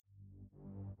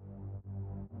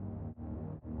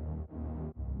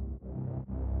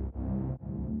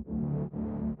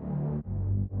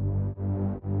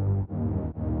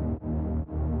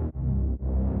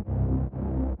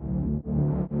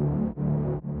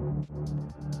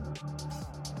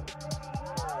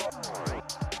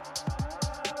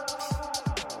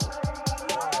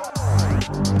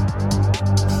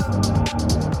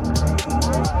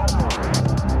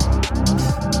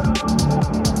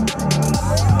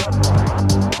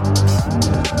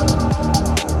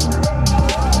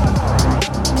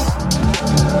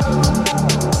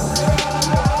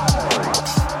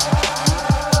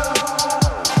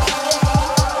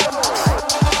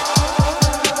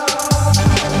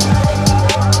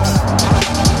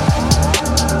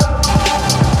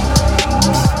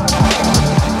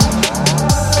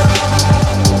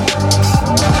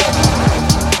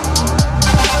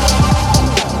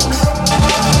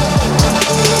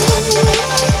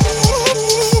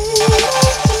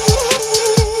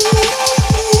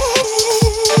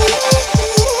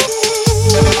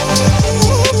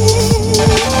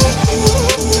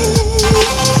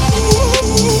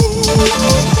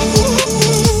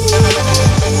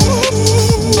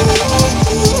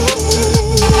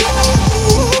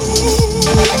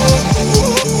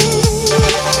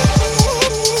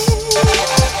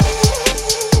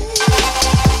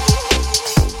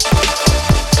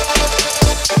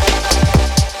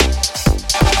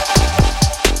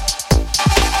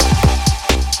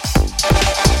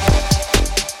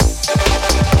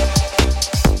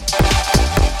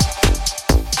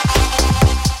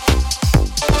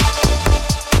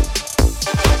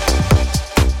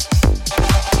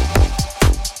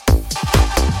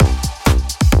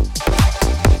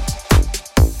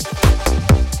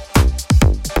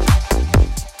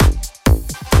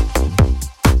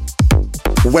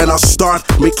start,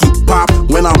 make it pop.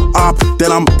 When I'm up,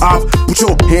 then I'm up. Put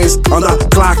your hands on the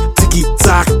clock. Tikkie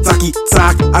tock, taki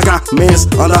tock. I got mans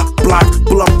on the block.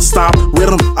 Pull up, stop, with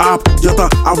them up. You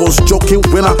thought I was joking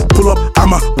when I pull up.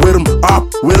 I'ma with them up,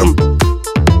 with them.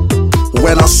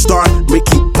 When I start, make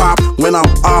it pop. When I'm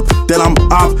up, then I'm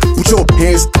up. Put your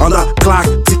hands on the clock.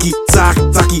 Tikkie tock,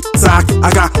 taki tock.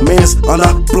 I got mans on the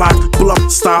block. Pull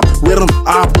up, stop, with them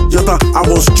up. You thought I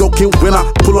was joking when I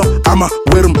pull up. I'ma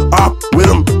with them up, with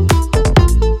them.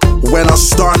 When I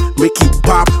start, make it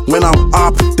pop. When I'm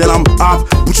up, then I'm up.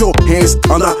 Put your hands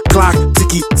on the clock.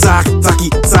 Tikkie tock, taki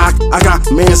tock. I got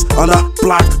mans on the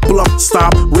block. Pull up,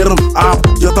 stop, with them up.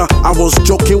 You thought I was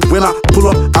joking when I pull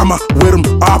up. I'ma with them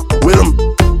up, with them.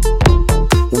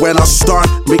 When I start,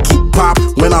 make it pop.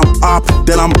 When I'm up,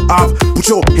 then I'm up. Put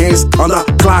your hands on the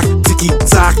clock. Tikkie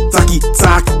tock, taki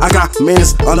tock. I got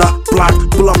mans on the block.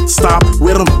 Pull up, stop,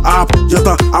 with them up. You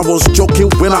thought I was joking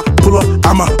when I pull up.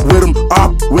 I'ma with them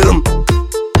up, with them.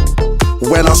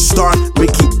 When I start,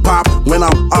 make it pop. When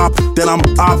I'm up, then I'm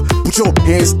up. Put your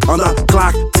hands on the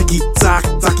clock. Tikkie tock,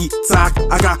 taki tock.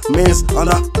 I got mans on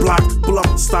the block. Pull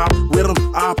up, stop, with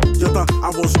them up. You thought I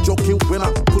was joking when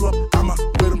I pull up. I'ma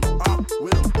with them up,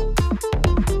 with them.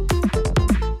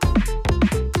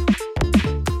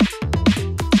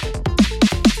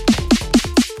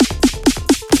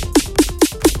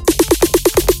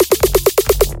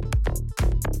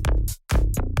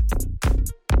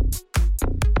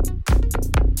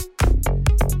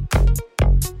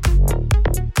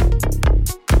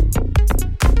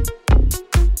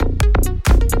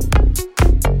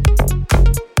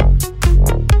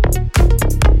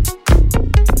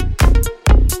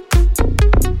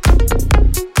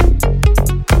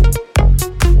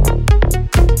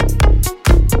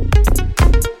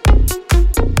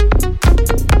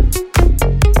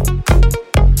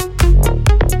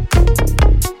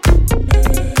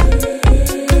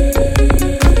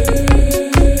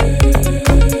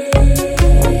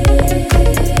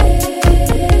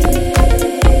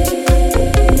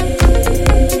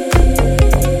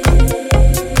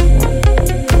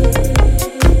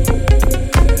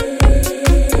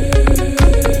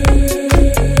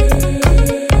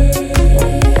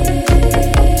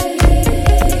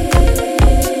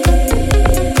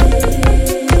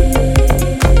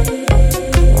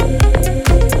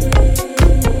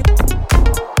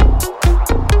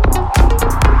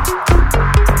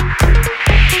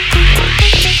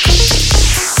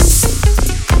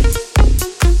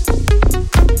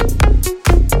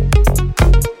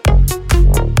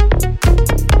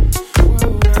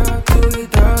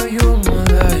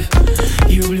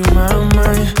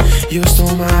 You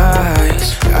stole my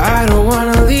eyes. I don't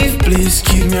wanna leave, please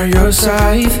keep me on your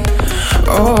side.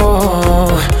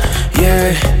 Oh,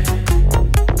 yeah.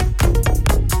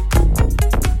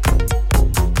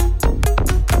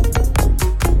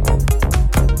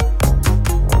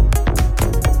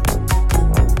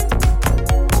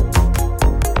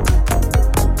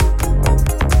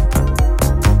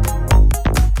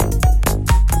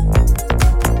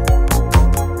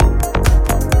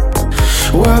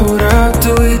 What would I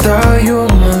do without you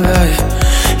in my life?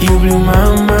 You blew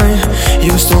my mind,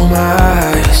 you stole my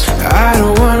eyes. I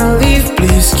don't wanna leave,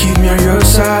 please keep me on your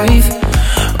side.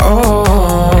 Oh,